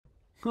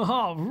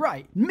All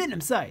right,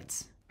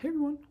 Minimsites. Hey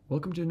everyone,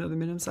 welcome to another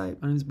Minimsite.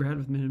 My name is Brad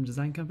with Minim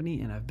Design Company,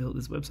 and I've built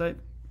this website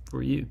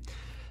for you.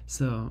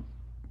 So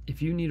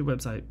if you need a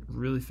website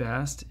really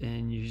fast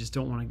and you just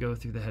don't want to go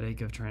through the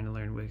headache of trying to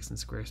learn Wix and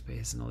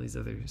Squarespace and all these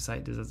other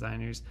site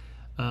designers,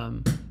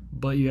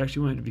 but you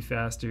actually want it to be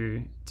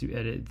faster to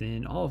edit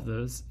than all of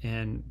those,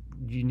 and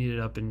you need it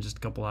up in just a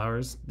couple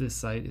hours, this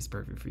site is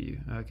perfect for you.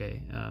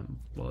 Okay,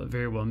 well, it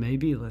very well may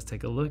be. Let's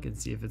take a look and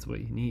see if it's what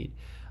you need.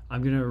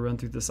 I'm going to run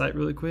through the site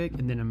really quick,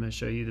 and then I'm going to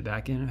show you the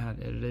back end of how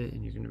to edit it,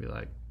 and you're going to be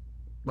like,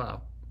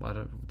 wow,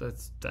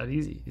 that's that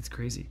easy. It's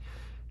crazy.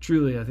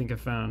 Truly, I think I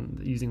found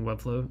that using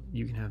Webflow,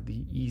 you can have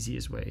the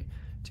easiest way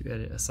to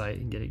edit a site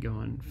and get it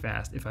going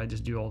fast if I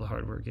just do all the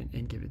hard work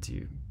and give it to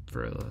you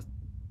for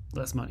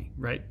less money,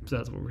 right? So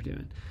that's what we're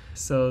doing.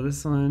 So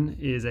this one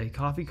is a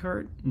coffee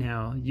cart.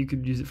 Now, you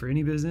could use it for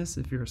any business.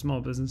 If you're a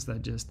small business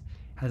that just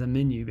has a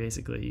menu,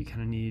 basically, you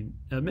kind of need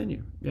a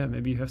menu. Yeah,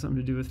 maybe you have something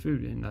to do with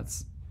food, and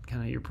that's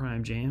kind of your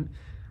prime jam.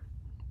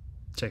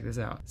 Check this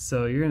out.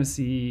 So you're going to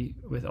see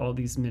with all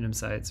these Minim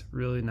sites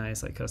really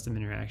nice like custom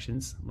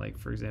interactions. Like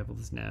for example,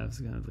 this nav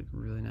is going to look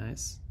really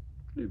nice.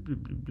 Bloop,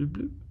 bloop, bloop, bloop,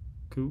 bloop.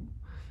 Cool.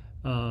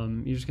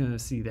 You're just going to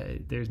see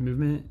that there's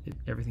movement.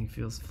 Everything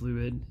feels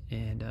fluid,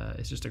 and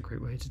it's just a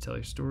great way to tell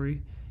your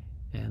story.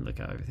 And look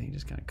how everything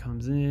just kind of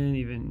comes in.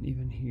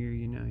 Even here,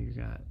 you know, you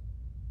got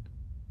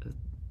the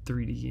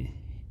 3D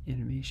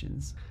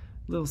animations.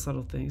 Little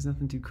subtle things,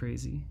 nothing too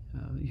crazy.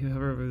 You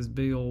hover over this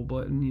big old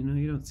button, you know,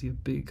 you don't see a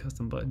big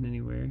custom button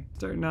anywhere.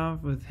 Starting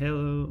off with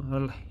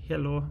hello,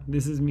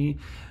 this is me,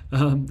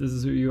 this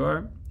is who you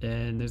are,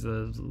 and there's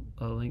a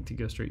link to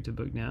go straight to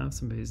book now if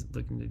somebody's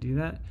looking to do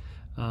that.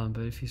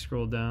 But if you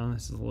scroll down,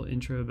 this is a little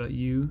intro about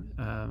you.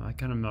 I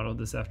kind of modeled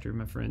this after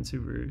my friends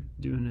who were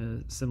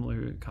doing a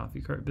similar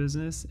coffee cart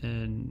business,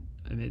 and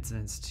it made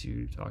sense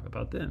to talk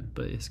about them.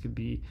 But this could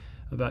be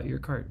about your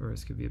cart, or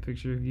this could be a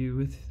picture of you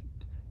with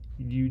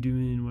you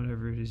doing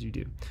whatever it is you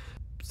do.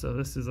 So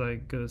this is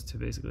like goes to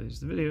basically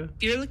just the video.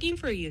 If you're looking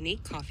for a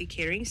unique coffee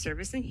catering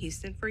service in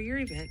Houston for your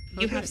event,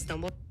 you have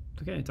stumbled.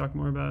 Okay, talk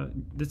more about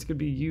this. Could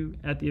be you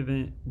at the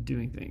event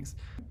doing things.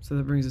 So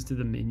that brings us to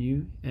the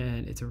menu,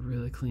 and it's a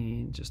really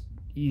clean, just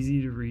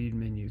easy to read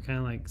menu, kind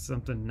of like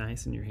something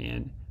nice in your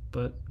hand,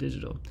 but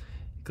digital.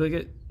 Click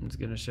it, it's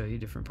gonna show you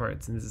different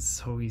parts, and this is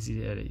so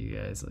easy to edit, you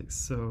guys. Like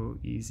so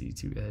easy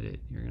to edit.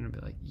 You're gonna be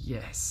like,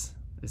 yes,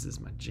 this is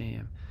my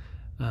jam.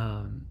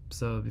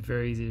 So it'd be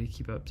very easy to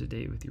keep up to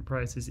date with your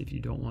prices. If you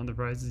don't want the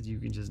prices, you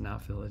can just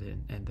not fill it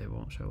in and they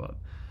won't show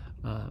up.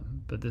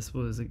 But this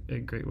was a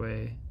great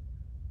way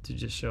to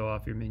just show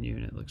off your menu,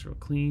 and it looks real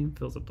clean,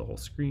 fills up the whole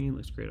screen,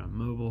 looks great on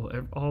mobile.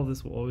 All of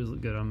this will always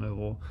look good on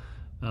mobile.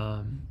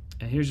 And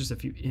here's just a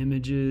few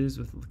images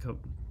with a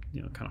couple,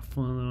 you know, kind of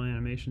fun little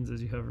animations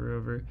as you hover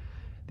over.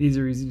 These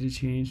are easy to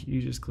change.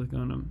 You just click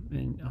on them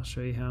and I'll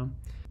show you how.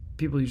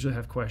 People usually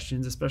have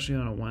questions, especially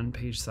on a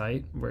one-page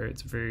site where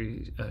it's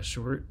very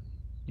short.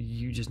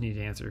 You just need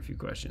to answer a few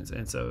questions,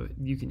 and so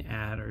you can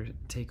add or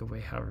take away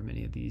however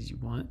many of these you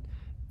want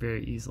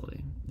very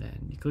easily.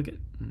 And you click it,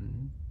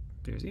 and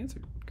there's the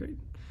answer. Great.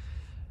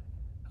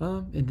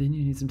 And then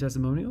you need some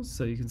testimonials,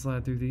 so you can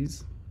slide through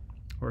these,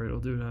 or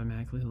it'll do it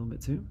automatically a little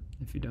bit too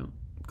if you don't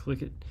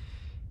click it.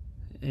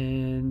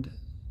 And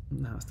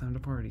now it's time to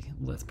party.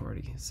 Let's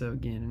party. So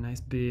again, a nice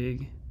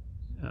big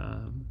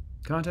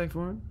contact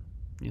form.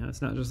 You know,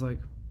 it's not just like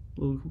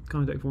a little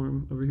contact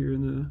form over here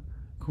in the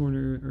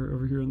corner or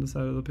over here on the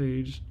side of the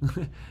page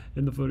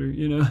in the footer,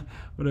 you know,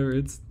 whatever.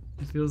 It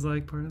feels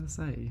like part of the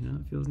site, you know,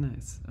 it feels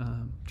nice.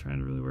 Trying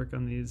to really work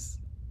on these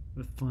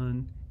with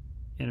fun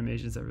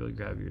animations that really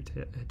grab your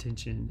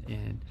attention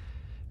and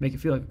make it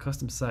feel like a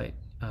custom site,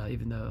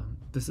 even though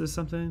this is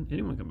something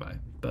anyone can buy,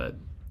 but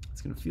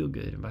it's going to feel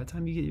good. And by the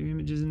time you get your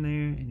images in there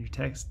and your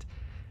text,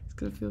 it's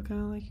going to feel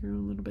kind of like your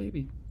own little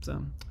baby.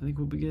 So I think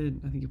we'll be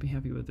good. I think you'll be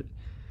happy with it.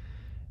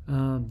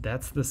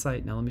 That's the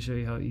site. Now let me show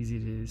you how easy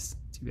it is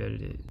to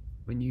edit it.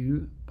 When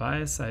you buy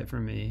a site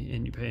from me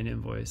and you pay an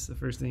invoice, the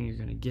first thing you're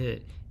going to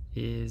get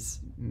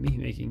is me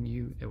making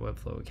you a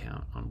Webflow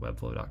account on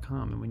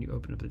webflow.com. And when you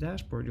open up the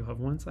dashboard, you'll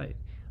have one site.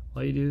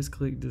 All you do is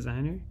click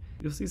designer.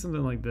 You'll see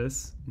something like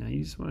this. Now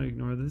you just want to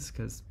ignore this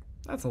because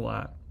that's a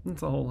lot.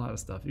 That's a whole lot of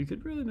stuff. You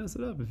could really mess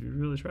it up if you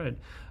really tried.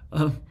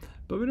 But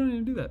we don't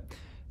even do that.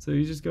 So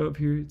you just go up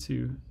here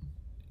to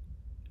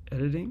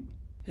editing.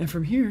 And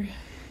from here,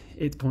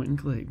 it's point and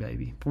click,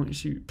 baby. Point and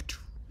shoot.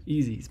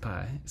 Easy as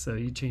pie. So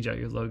you change out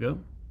your logo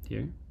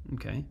here.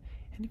 Okay.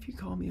 And if you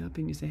call me up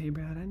and you say, hey,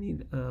 Brad, I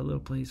need a little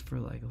place for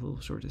like a little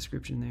short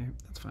description there,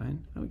 that's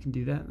fine. We can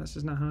do that. That's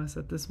just not how I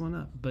set this one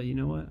up. But you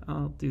know what?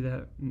 I'll do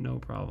that. No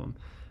problem.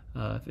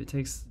 If it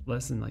takes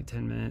less than like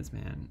 10 minutes,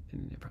 man,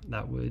 and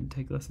that would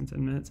take less than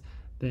 10 minutes,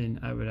 then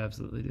I would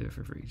absolutely do it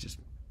for free. Just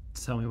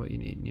tell me what you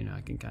need. You know,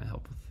 I can kind of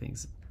help with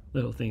things,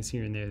 little things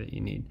here and there that you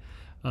need.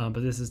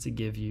 But this is to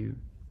give you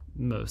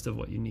most of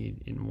what you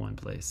need in one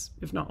place,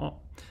 if not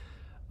all.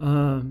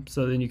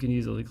 So then you can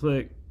easily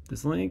click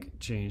this link,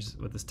 change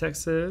what this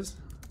text says,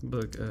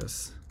 book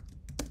us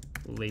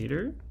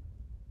later.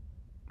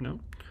 No?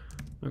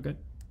 Okay.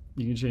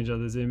 You can change out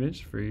this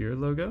image for your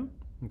logo.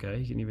 Okay,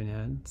 you can even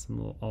add some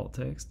little alt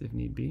text if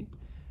need be.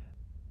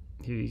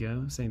 Here you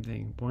go, same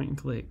thing, point and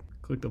click.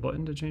 Click the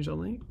button to change the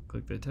link,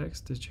 click the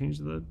text to change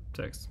the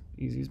text.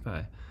 Easy as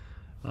pie.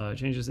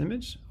 Change this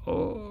image.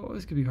 Oh,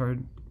 this could be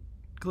hard.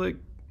 Click,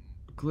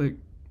 click,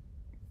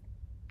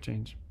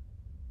 change.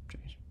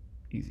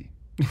 Easy.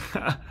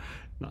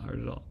 Not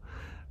hard at all.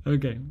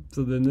 Okay,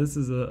 so then this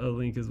is a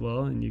link as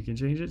well, and you can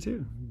change it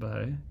too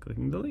by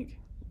clicking the link.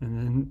 And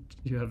then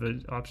you have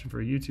an option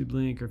for a YouTube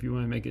link, or if you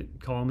want to make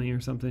it call me or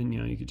something,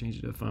 you can change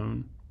it to a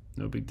phone.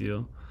 No big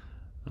deal.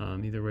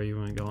 Either way you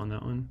want to go on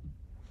that one.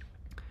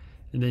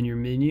 And then your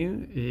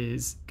menu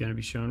is going to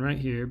be shown right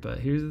here, but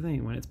here's the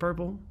thing, when it's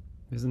purple,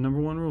 there's the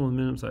 #1 rule in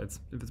Minimsites.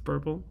 If it's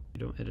purple, you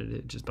don't edit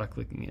it just by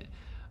clicking it.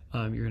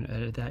 You're going to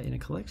edit that in a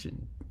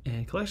collection.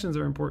 And collections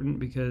are important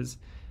because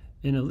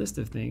in a list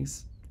of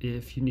things,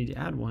 if you need to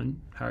add one,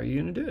 how are you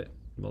going to do it?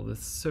 Well,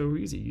 that's so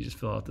easy. You just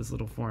fill out this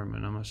little form,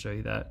 and I'm going to show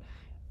you that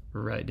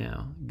right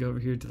now. Go over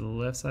here to the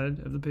left side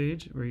of the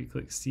page where you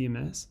click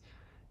CMS,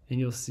 and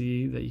you'll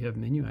see that you have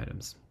menu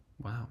items.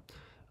 Wow.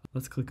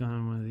 Let's click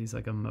on one of these,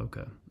 like a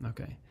mocha.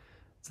 Okay.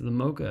 So the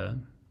mocha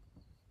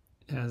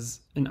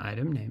has an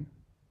item name.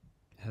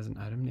 It has an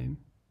item name.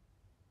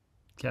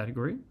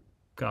 Category,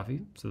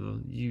 coffee. So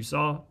you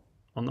saw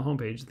on the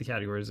homepage the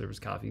categories. There was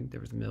coffee, there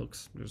was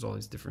milks, there's all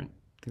these different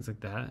things like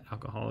that,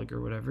 alcoholic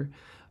or whatever.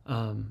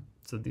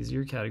 So these are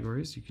your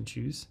categories you can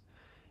choose,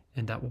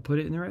 and that will put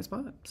it in the right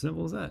spot.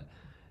 Simple as that.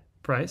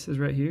 Price is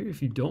right here.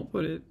 If you don't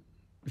put it,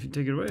 if you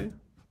take it away,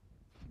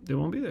 it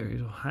won't be there.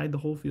 It'll hide the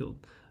whole field.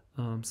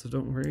 So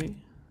don't worry.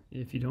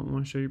 If you don't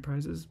want to show your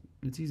prices,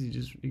 it's easy.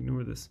 Just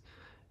ignore this.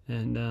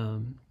 And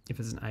if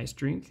it's an iced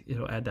drink,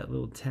 it'll add that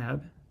little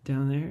tab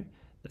down there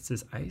that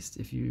says iced.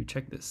 If you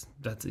check this,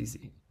 that's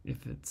easy.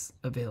 If it's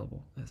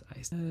available as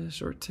iced.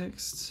 Short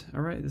text.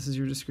 All right, this is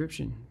your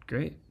description.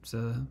 Great.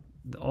 So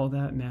all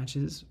that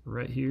matches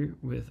right here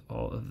with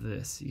all of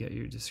this. You got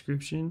your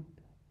description,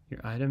 your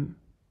item.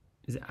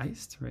 Is it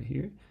iced right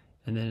here?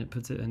 And then it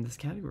puts it in this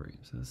category.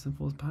 So as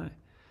simple as pie.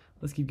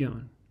 Let's keep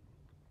going.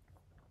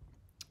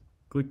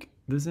 Click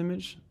this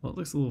image. Well, it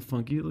looks a little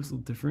funky. It looks a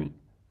little different.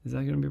 Is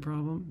that going to be a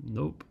problem?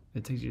 Nope.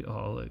 It takes you,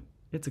 oh, look.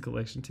 It's a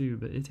collection too,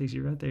 but it takes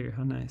you right there.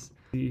 How nice.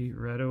 See,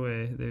 right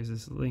away, there's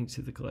this link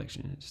to the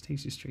collection. It just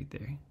takes you straight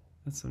there.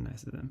 That's so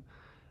nice of them.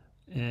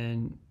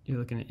 And you're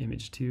looking at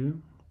image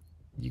 2.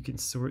 You can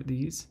sort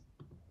these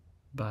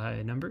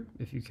by number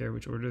if you care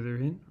which order they're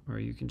in, or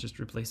you can just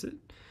replace it.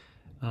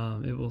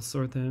 It will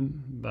sort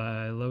them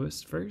by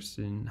lowest first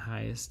and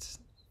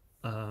highest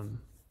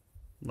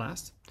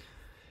last.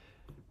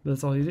 But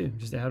that's all you do.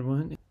 Just add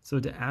one. So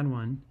to add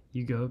one,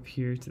 you go up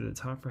here to the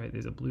top right,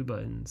 there's a blue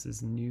button. It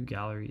says new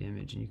gallery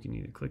image, and you can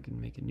either click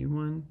and make a new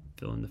one,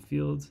 fill in the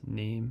fields,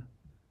 name,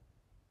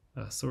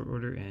 sort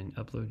order, and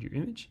upload your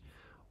image.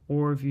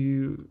 Or if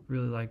you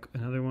really like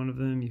another one of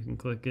them, you can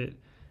click it,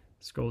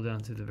 scroll down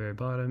to the very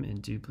bottom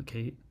and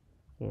duplicate,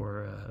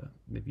 or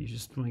maybe you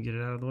just want to get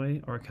it out of the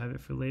way, archive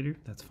it for later,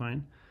 that's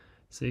fine.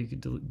 So you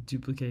could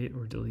duplicate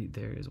or delete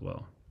there as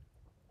well.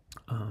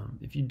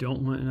 If you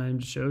don't want an item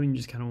to show and you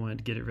just kind of want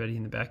to get it ready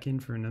in the back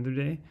end for another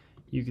day,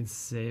 you can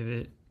save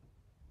it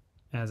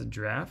as a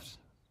draft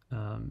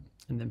and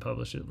then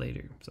publish it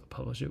later. So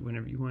publish it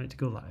whenever you want it to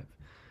go live.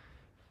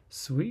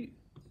 Sweet.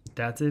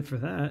 That's it for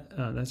that.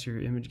 That's your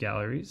image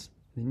galleries.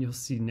 Then you'll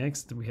see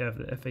next that we have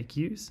the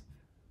FAQs.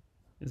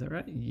 Is that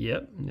right?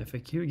 Yep. An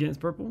FAQ against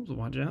purple, so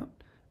watch out.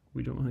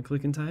 We don't want to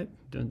click and type.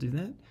 Don't do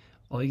that.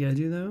 All you got to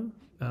do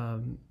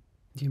though,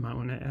 you might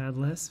want to add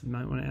less, you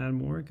might want to add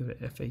more. Go to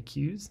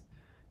FAQs.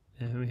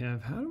 And we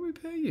have, how do we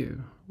pay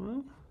you?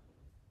 Well,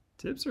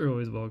 tips are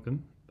always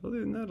welcome. Other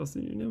than that, I'll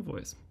send you an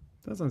invoice.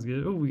 That sounds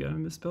good. Oh, we got a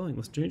misspelling.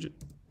 Let's change it.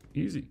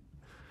 Easy.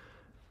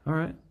 All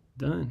right,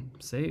 done.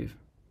 Save.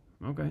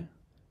 Okay.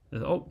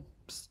 Oh,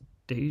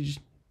 stage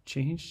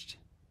changed.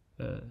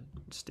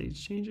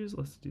 Stage changes.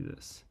 Let's do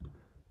this.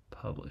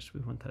 Publish.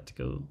 We want that to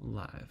go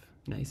live.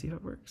 Now you see how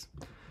it works.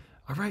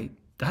 All right,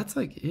 that's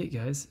like it,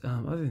 guys.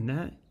 Other than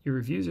that, your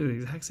reviews are the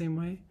exact same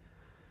way.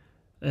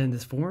 And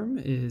this form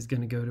is going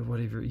to go to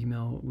whatever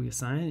email we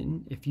assign.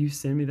 And if you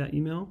send me that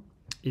email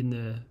in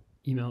the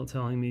email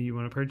telling me you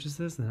want to purchase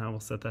this, then I will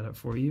set that up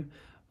for you.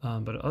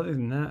 But other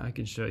than that, I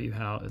can show you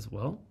how as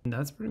well. And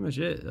that's pretty much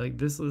it. Like,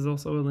 this is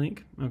also a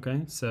link.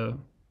 Okay, so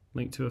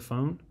link to a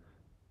phone.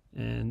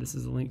 And this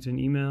is a link to an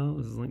email.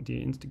 This is a link to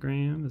your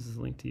Instagram. This is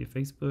a link to your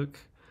Facebook.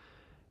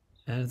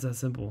 And it's that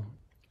simple.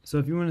 So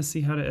if you want to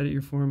see how to edit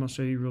your form, I'll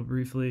show you real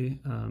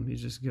briefly. You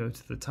just go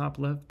to the top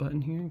left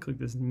button here and click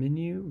this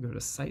menu, go to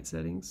site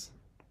settings.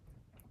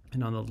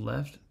 And on the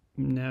left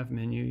nav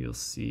menu, you'll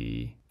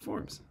see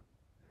forms.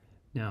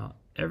 Now,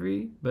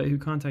 everybody who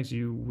contacts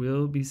you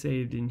will be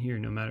saved in here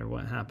no matter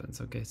what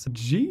happens. Okay, so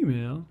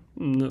Gmail,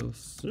 no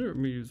sir,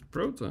 we use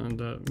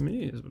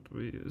proton.me is what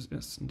we use.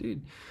 Yes,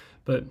 indeed.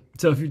 But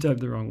so if you type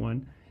the wrong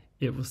one,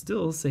 it will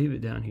still save it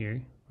down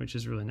here, which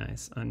is really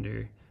nice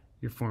under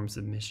your form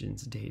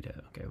submissions data,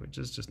 okay, which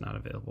is just not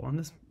available on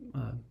this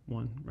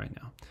one right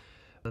now.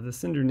 The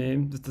sender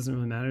name, this doesn't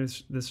really matter.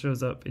 This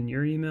shows up in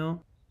your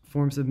email.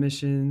 Form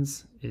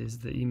submissions is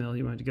the email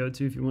you want to go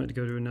to. If you want to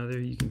go to another,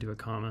 you can do a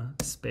comma,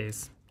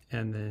 space,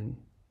 and then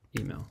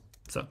email.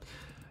 So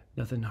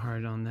nothing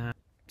hard on that.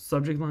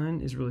 Subject line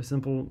is really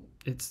simple.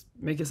 It's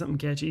make it something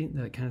catchy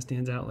that kind of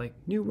stands out, like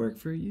new work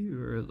for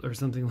you or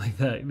something like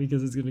that,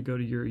 because it's going to go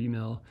to your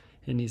email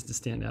and needs to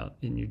stand out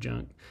in your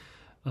junk,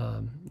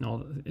 and all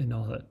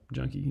that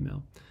junky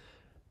email.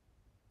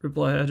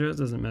 Reply address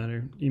doesn't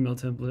matter. Email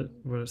template,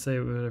 say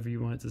whatever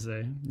you want it to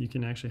say. You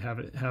can actually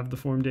have the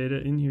form data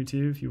in here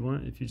too if you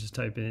want. If you just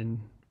type in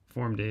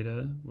form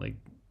data, like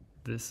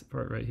this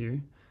part right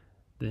here,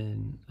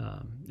 then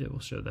it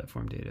will show that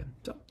form data.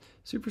 So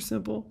super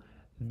simple.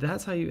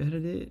 That's how you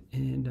edit it.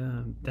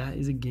 And that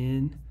is,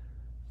 again,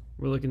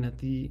 we're looking at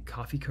the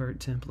KOFEKART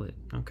template.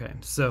 Okay,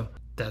 so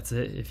that's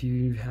it. If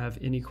you have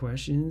any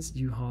questions,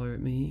 you holler at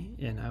me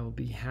and I will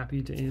be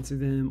happy to answer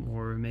them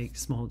or make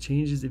small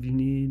changes if you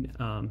need.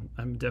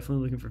 I'm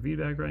definitely looking for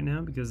feedback right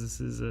now because this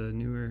is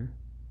new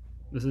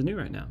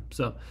right now.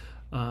 So,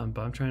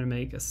 but I'm trying to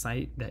make a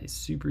site that is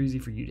super easy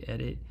for you to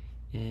edit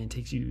and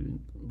takes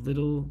you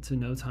little to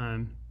no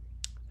time.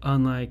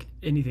 Unlike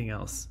anything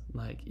else,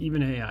 like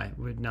even AI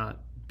would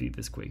not be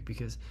this quick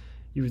because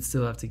you would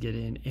still have to get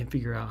in and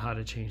figure out how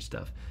to change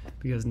stuff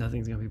because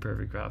nothing's going to be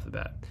perfect right off the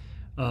bat.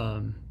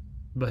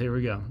 But here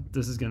we go.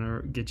 This is going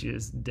to get you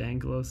as dang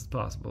close as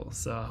possible.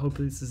 So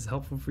hopefully this is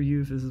helpful for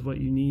you. If this is what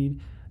you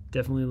need,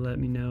 definitely let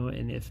me know.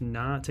 And if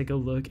not, take a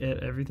look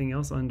at everything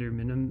else under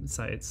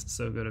Minimsites.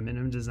 So go to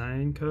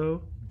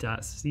minimdesignco.com.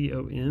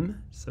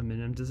 So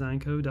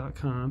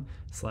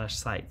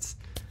minimdesignco.com/sites.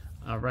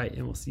 All right.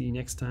 And we'll see you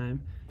next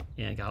time.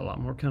 And I got a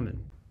lot more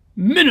coming.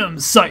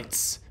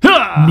 Minimsites!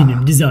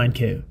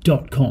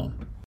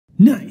 Minimdesignco.com.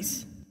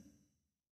 Nice.